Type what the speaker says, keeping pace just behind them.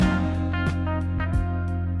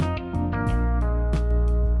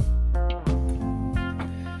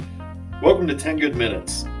Welcome to 10 Good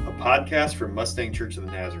Minutes, a podcast from Mustang Church of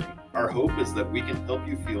the Nazarene. Our hope is that we can help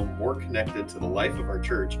you feel more connected to the life of our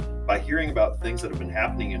church by hearing about things that have been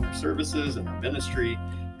happening in our services and our ministry,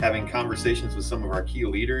 having conversations with some of our key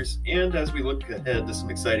leaders, and as we look ahead to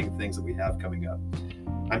some exciting things that we have coming up.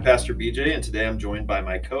 I'm Pastor BJ, and today I'm joined by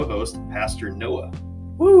my co-host, Pastor Noah.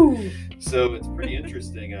 Woo! So it's pretty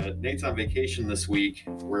interesting. Nate's on vacation this week.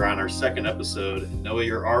 We're on our second episode. And Noah,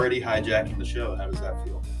 you're already hijacking the show. How does that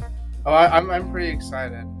feel? Oh, I'm pretty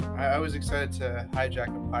excited. I was excited to hijack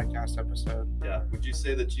a podcast episode. Yeah. Would you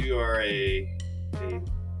say that you are a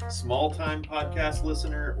small-time podcast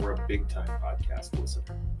listener or a big-time podcast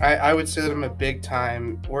listener? I would say that I'm a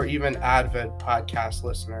big-time or even avid podcast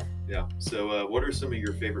listener. Yeah. So what are some of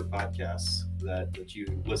your favorite podcasts that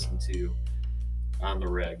you listen to on the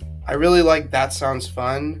reg? I really like That Sounds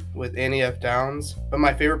Fun with Annie F. Downs, but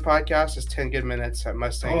my favorite podcast is 10 Good Minutes at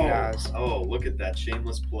Mustang Naz. Oh, look at that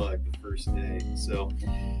shameless plug the first day. So,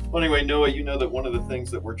 well, anyway, Noah, you know that one of the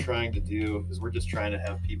things that we're trying to do is we're just trying to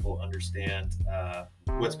have people understand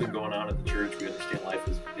what's been going on at the church. We understand life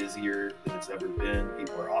is busier than it's ever been.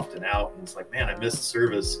 People are often out, and it's like, man, I missed the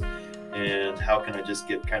service, and how can I just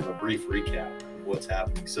get kind of a brief recap of what's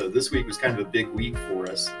happening? So this week was kind of a big week for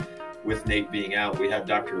us. With Nate being out, we had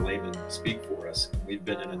Dr. Lehman speak for us. We've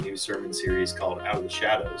been in a new sermon series called Out of the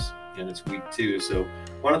Shadows, and it's week 2. So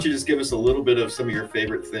why don't you just give us a little bit of some of your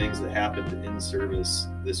favorite things that happened in service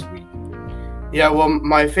this week? Yeah, well,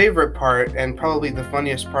 my favorite part, and probably the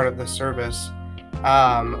funniest part of the service,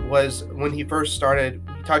 was when he first started.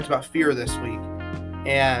 He talked about fear this week,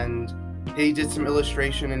 and he did some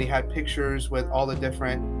illustration, and he had pictures with all the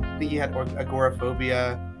different, I think he had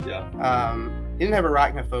agoraphobia. Yeah. He didn't have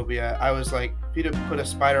arachnophobia. I was like, if you'd have put a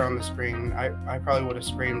spider on the screen, I probably would have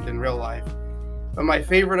screamed in real life. But my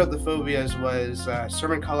favorite of the phobias was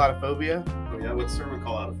sermon call-out-ophobia. Oh yeah, what's sermon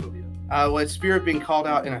call-out-ophobia? Well, it's fear of being called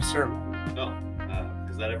out in a sermon. Oh,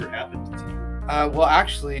 has that ever happened to you? Well,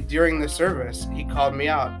 actually, during the service, he called me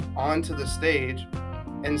out onto the stage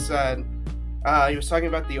and said, he was talking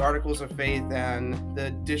about the Articles of Faith and the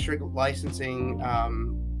district licensing,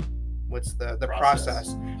 the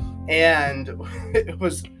process. And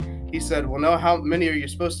he said, well, no, how many are you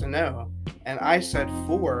supposed to know? And I said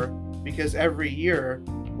 4, because every year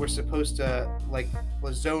we're supposed to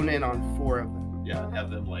zone in on 4 of them. Yeah, and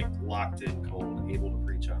have them locked in cold, able to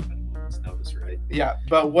preach on them at a moment's notice, right? Yeah,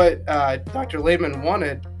 but what Dr. Lehman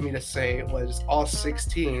wanted me to say was all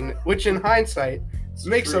 16, which in hindsight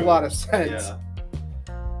makes a lot of sense. Yeah.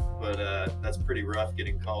 But that's pretty rough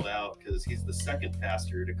getting called out because he's the second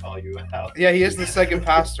pastor to call you out. Yeah, he is the second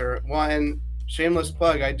pastor. Well, and shameless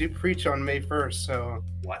plug, I do preach on May 1st, so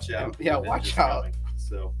watch out. Watch out.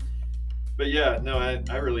 So, but yeah, no,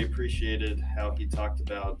 I really appreciated how he talked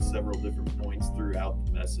about several different points throughout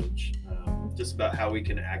the message, just about how we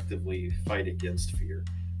can actively fight against fear.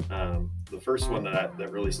 The first one that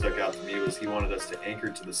really stuck out to me was he wanted us to anchor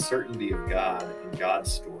to the certainty of God and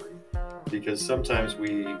God's story. Because sometimes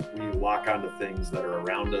we lock onto things that are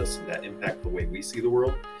around us that impact the way we see the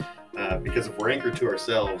world. Because if we're anchored to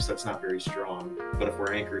ourselves, that's not very strong. But if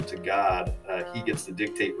we're anchored to God, He gets to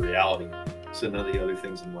dictate reality. So none of the other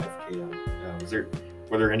things in life can.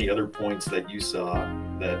 Were there any other points that you saw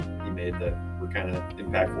that He made that were kind of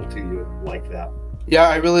impactful to you like that? Yeah,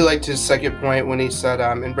 I really liked his second point when he said,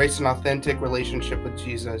 embrace an authentic relationship with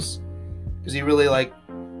Jesus. Because he really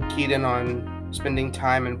keyed in on spending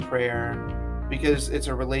time in prayer, because it's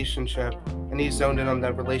a relationship, and he zoned in on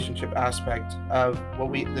that relationship aspect of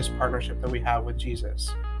this partnership that we have with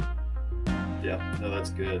Jesus. Yeah, no,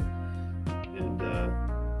 that's good. And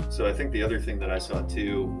so I think the other thing that I saw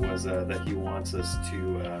too was that he wants us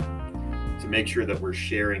to make sure that we're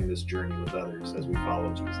sharing this journey with others as we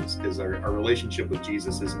follow Jesus, because our relationship with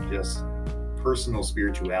Jesus isn't just personal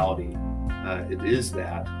spirituality. It is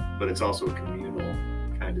that, but it's also a communal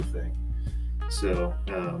kind of thing. So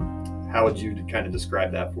how would you kind of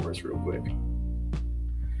describe that for us real quick?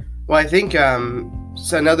 Well, I think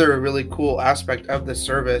it's another really cool aspect of the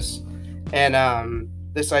service, and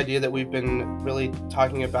this idea that we've been really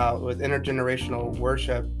talking about with intergenerational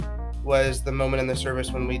worship was the moment in the service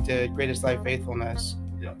when we did Greatest Life Faithfulness.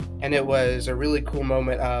 Yeah. And it was a really cool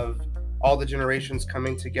moment of all the generations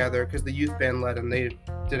coming together, because the youth band led and they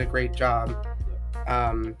did a great job.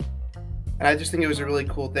 And I just think it was a really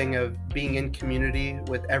cool thing of being in community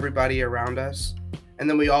with everybody around us. And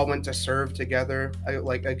then we all went to serve together,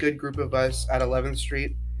 a good group of us at 11th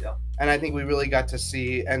Street. Yeah. And I think we really got to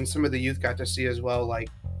see, and some of the youth got to see as well,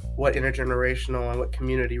 what intergenerational and what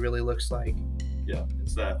community really looks like. Yeah,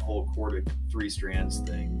 it's that whole core to 3 strands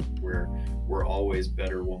thing where we're always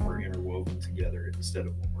better when we're interwoven together instead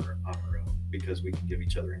of when we're on our because we can give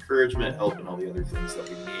each other encouragement, help, and all the other things that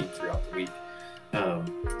we need throughout the week.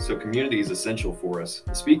 So community is essential for us.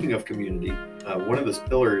 And speaking of community, one of the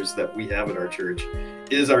pillars that we have at our church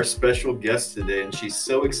is our special guest today, and she's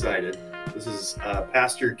so excited. This is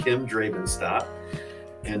Pastor Kym Drabenstadt,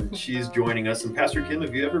 and she's joining us. And Pastor Kym,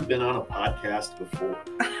 have you ever been on a podcast before?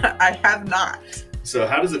 I have not. So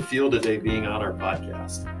how does it feel today being on our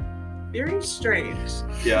podcast? Very strange.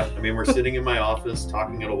 Yeah, I mean, we're sitting in my office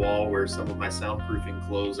talking at a wall where some of my soundproofing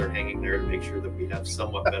clothes are hanging there to make sure that we have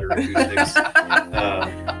somewhat better acoustics.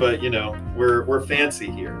 But, you know, we're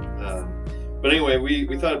fancy here. But anyway, we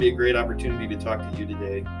thought it'd be a great opportunity to talk to you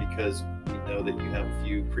today because we know that you have a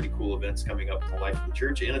few pretty cool events coming up in the life of the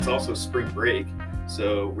church, and it's also spring break.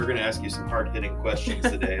 So we're going to ask you some hard-hitting questions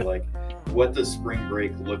today, like what does spring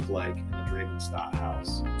break look like in the Drabenstadt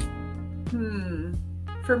house?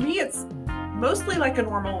 For me, it's mostly like a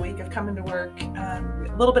normal week of coming to work,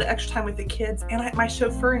 a little bit of extra time with the kids, and my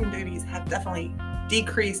chauffeuring duties have definitely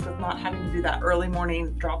decreased with not having to do that early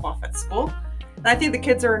morning drop off at school. And I think the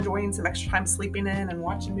kids are enjoying some extra time sleeping in and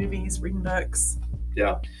watching movies, reading books.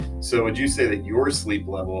 Yeah. So would you say that your sleep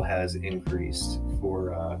level has increased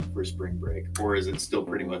for spring break, or is it still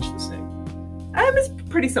pretty much the same? It's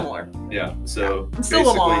pretty similar. Yeah. So I'm still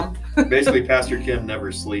a mom. Basically, Pastor Kym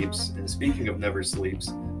never sleeps. And speaking of never sleeps,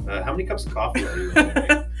 how many cups of coffee are you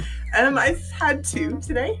having? I've had 2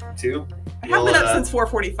 today. 2? I have been up since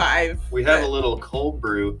 4:45. We have a little cold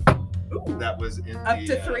brew that was in up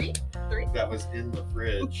to 3. That was in the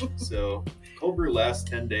fridge. So cold brew lasts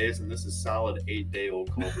 10 days, and this is solid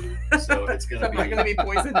 8-day-old cold brew. So it's going to be. I'm not going to be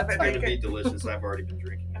poisoned if I It's drink going to be it. delicious. I've already been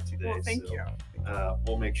drinking it today. Well, thank you.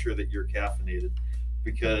 We'll make sure that you're caffeinated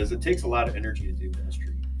because it takes a lot of energy to do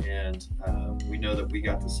ministry. And we know that we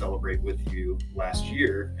got to celebrate with you last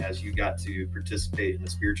year as you got to participate in a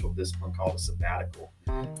spiritual discipline called a sabbatical.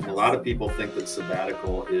 And a lot of people think that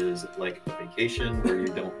sabbatical is like a vacation where you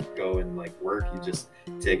don't go and like work, you just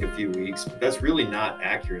take a few weeks. But that's really not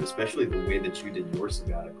accurate, especially the way that you did your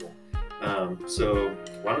sabbatical. So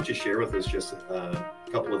why don't you share with us just a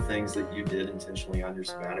couple of things that you did intentionally on your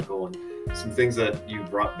sabbatical and some things that you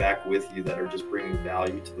brought back with you that are just bringing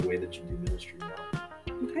value to the way that you do ministry now.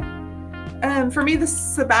 Okay. For me, the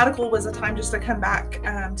sabbatical was a time just to come back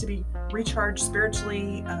to be recharged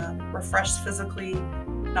spiritually, refreshed physically,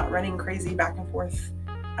 not running crazy back and forth,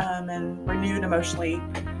 and renewed emotionally.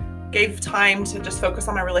 Gave time to just focus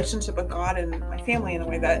on my relationship with God and my family in a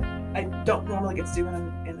way that I don't normally get to do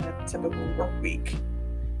in a typical work week.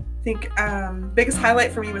 I think biggest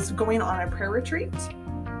highlight for me was going on a prayer retreat.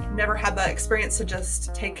 Never had that experience to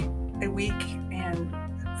just take a week and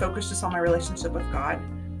focus just on my relationship with God.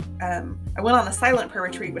 I went on a silent prayer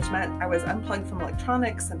retreat, which meant I was unplugged from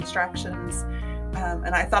electronics and distractions.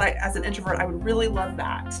 And I thought as an introvert, I would really love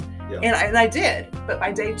that. Yeah. And I did. But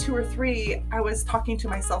by day 2 or 3, I was talking to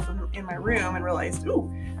myself in my room and realized,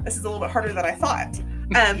 this is a little bit harder than I thought.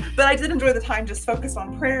 But I did enjoy the time just focused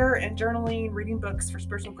on prayer and journaling, reading books for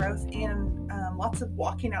spiritual growth, and lots of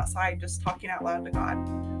walking outside, just talking out loud to God.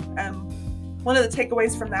 One of the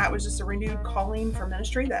takeaways from that was just a renewed calling for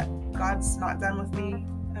ministry, that God's not done with me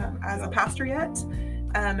as a pastor yet,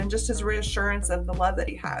 and just his reassurance of the love that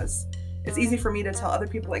he has. It's easy for me to tell other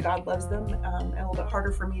people that God loves them, and a little bit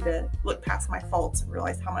harder for me to look past my faults and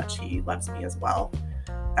realize how much he loves me as well.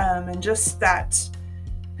 And just that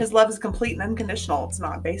his love is complete and unconditional. It's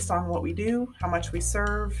not based on what we do, how much we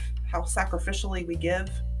serve, how sacrificially we give,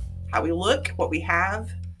 how we look, what we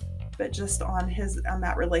have, but just on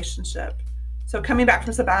that relationship. So coming back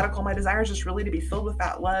from sabbatical, my desire is just really to be filled with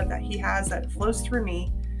that love that he has, that flows through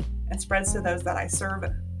me and spreads to those that I serve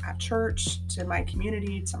at church, to my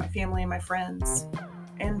community, to my family and my friends,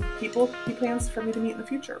 and people he plans for me to meet in the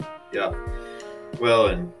future. Yeah. Well,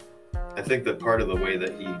 and I think that part of the way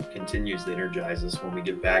that he continues to energize us when we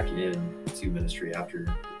get back into ministry after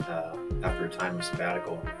a time of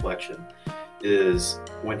sabbatical and reflection is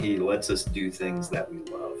when he lets us do things that we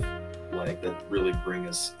love, like that really bring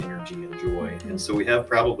us energy and joy. And so we have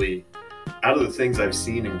probably, out of the things I've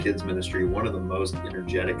seen in kids ministry, one of the most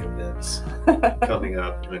energetic events coming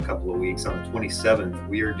up in a couple of weeks. On the 27th,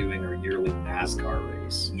 we are doing our yearly Nazcar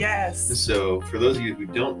race. Yes. So for those of you who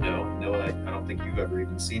don't know, I don't think you've ever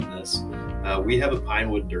even seen this. We have a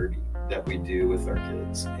Pinewood Derby that we do with our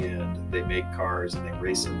kids, and they make cars and they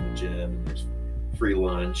race in the gym, and there's free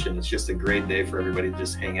lunch, and it's just a great day for everybody to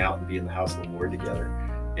just hang out and be in the house of the Lord together.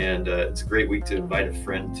 And it's a great week to invite a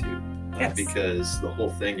friend to, yes. Because the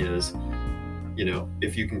whole thing is,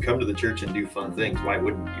 if you can come to the church and do fun things, why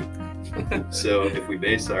wouldn't you? So if we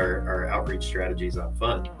base our outreach strategies on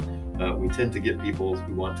fun, we tend to get people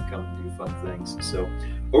who want to come and do fun things. So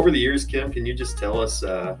over the years, Kym, can you just tell us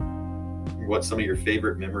what some of your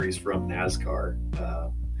favorite memories from NASCAR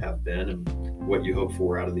have been, and what you hope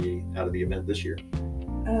for out of the event this year?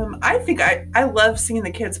 I think I love seeing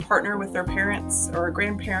the kids partner with their parents or a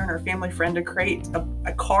grandparent or family friend to create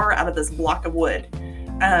a car out of this block of wood.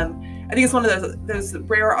 I think it's one of those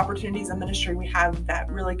rare opportunities in ministry we have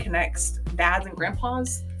that really connects dads and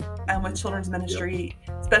grandpas with children's ministry,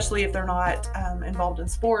 especially if they're not involved in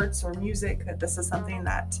sports or music, that this is something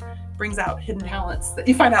that brings out hidden talents that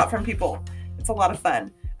you find out from people. It's a lot of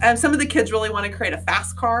fun. Some of the kids really want to create a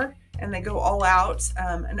fast car, and they go all out.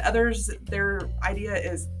 And others, their idea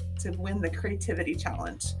is to win the creativity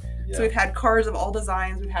challenge. Yeah. So we've had cars of all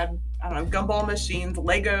designs. We've had, gumball machines,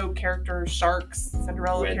 Lego characters, sharks,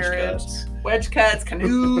 Cinderella carriage, wedge cuts,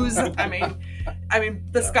 canoes. I mean,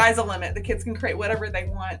 the sky's the limit. The kids can create whatever they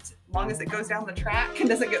want. As long as it goes down the track and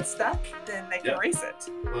doesn't get stuck, then they can race it.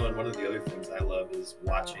 Well, and one of the other ththings I love is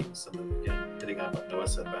watching some of, again, hitting on what Noah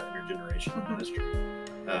said about intergenerational ministry.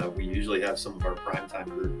 We usually have some of our primetime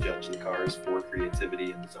group judge the cars for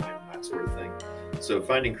creativity and design and that sort of thing. So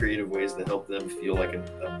finding creative ways to help them feel like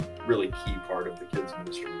a really key part of the kids'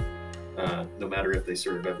 ministry. No matter if they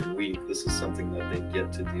serve every week, this is something that they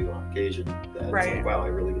get to do on occasion. That's like, wow, I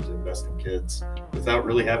really get to invest in kids without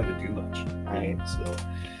really having to do much. Right.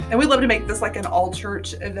 And we love to make this like an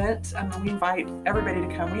all-church event. We invite everybody to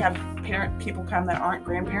come. We have people come that aren't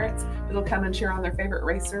grandparents, but they'll come and cheer on their favorite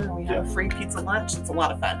racer, and we have a free pizza lunch. It's a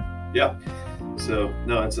lot of fun. Yeah. So,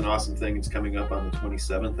 no, it's an awesome thing. It's coming up on the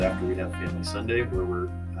 27th after we have Family Sunday, where we're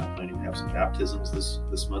planning to have some baptisms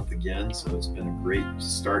this month again. So it's been a great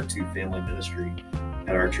start to family ministry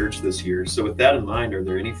at our church this year. So with that in mind, are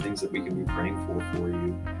there any things that we can be praying for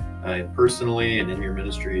you personally and in your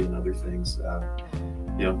ministry and other things?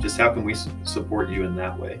 Just how can we support you in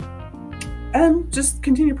that way? Just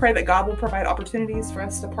continue to pray that God will provide opportunities for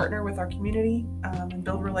us to partner with our community and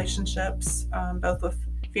build relationships, both with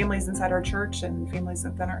families inside our church and families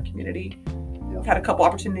within our community. We've had a couple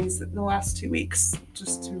opportunities in the last 2 weeks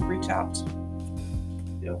just to reach out.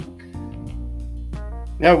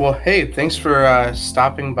 Yeah, well, hey, thanks for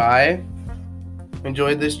stopping by.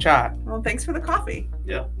 Enjoyed this chat. Well, thanks for the coffee.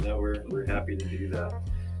 Yeah, no, we're happy to do that.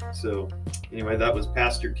 So anyway, that was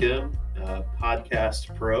Pastor Kym,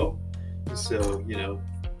 podcast pro. So,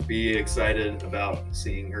 be excited about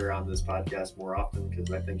seeing her on this podcast more often, because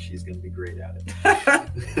I think she's going to be great at it.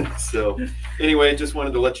 So anyway, just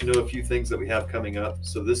wanted to let you know a few things that we have coming up.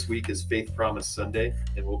 So this week is Faith Promise Sunday,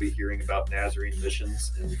 and we'll be hearing about Nazarene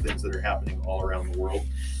missions and things that are happening all around the world.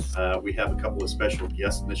 We have a couple of special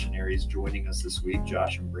guest missionaries joining us this week.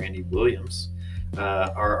 Josh and Brandy Williams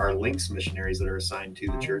are our Links missionaries that are assigned to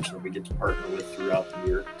the church that we get to partner with throughout the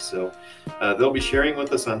year. So they'll be sharing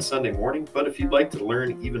with us on Sunday morning, but if you'd like to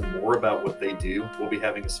learn even more about what they do, we'll be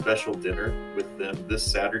having a special dinner with them this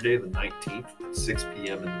Saturday, the 19th at 6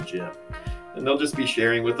 p.m. in the gym. And they'll just be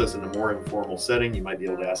sharing with us in a more informal setting. You might be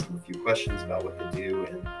able to ask them a few questions about what they do,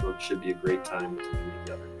 and it should be a great time to be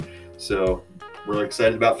together. So we're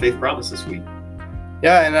excited about Faith Promise this week.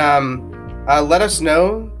 Yeah, and let us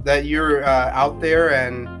know that you're out there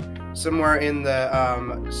and somewhere in the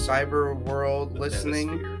cyber world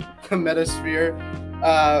listening, the metasphere.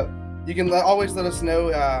 You can always let us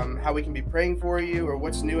know how we can be praying for you or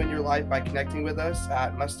what's new in your life by connecting with us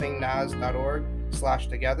at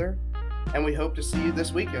mustangnaz.org/together. And we hope to see you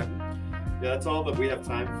this weekend. Yeah, that's all that we have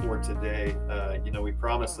time for today. We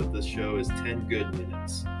promised that this show is 10 good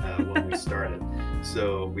minutes when we started.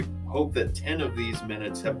 So we hope that 10 of these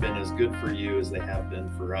minutes have been as good for you as they have been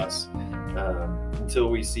for us. Until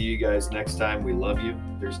we see you guys next time, we love you.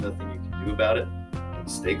 There's nothing you can do about it. And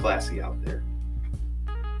stay classy out there.